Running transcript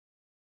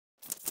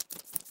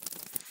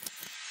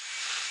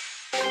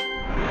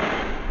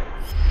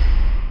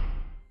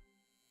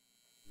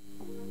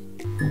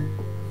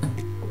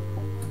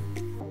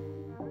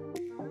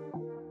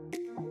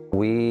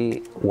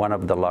one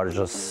of the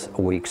largest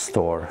wig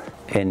store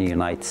in the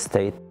United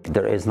States.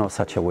 There is no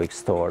such a wig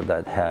store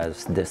that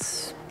has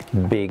this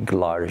big,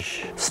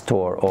 large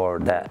store or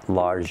that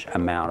large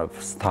amount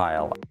of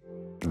style.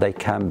 They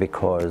come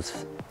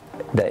because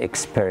the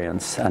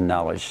experience and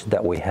knowledge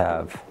that we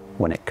have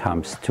when it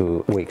comes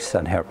to wigs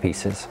and hair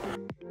pieces.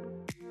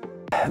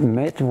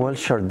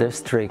 Mid-Wilshire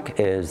district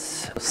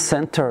is a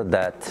center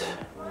that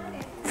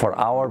for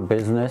our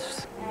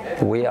business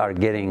we are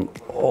getting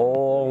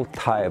all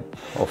type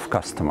of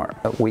customer.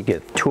 We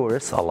get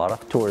tourists, a lot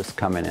of tourists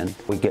coming in.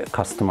 We get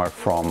customer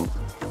from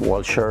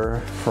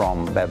Wilshire,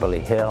 from Beverly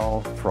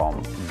Hills,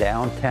 from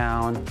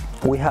downtown.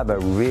 We have a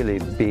really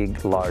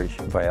big, large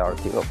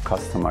variety of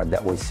customer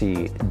that we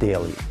see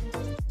daily.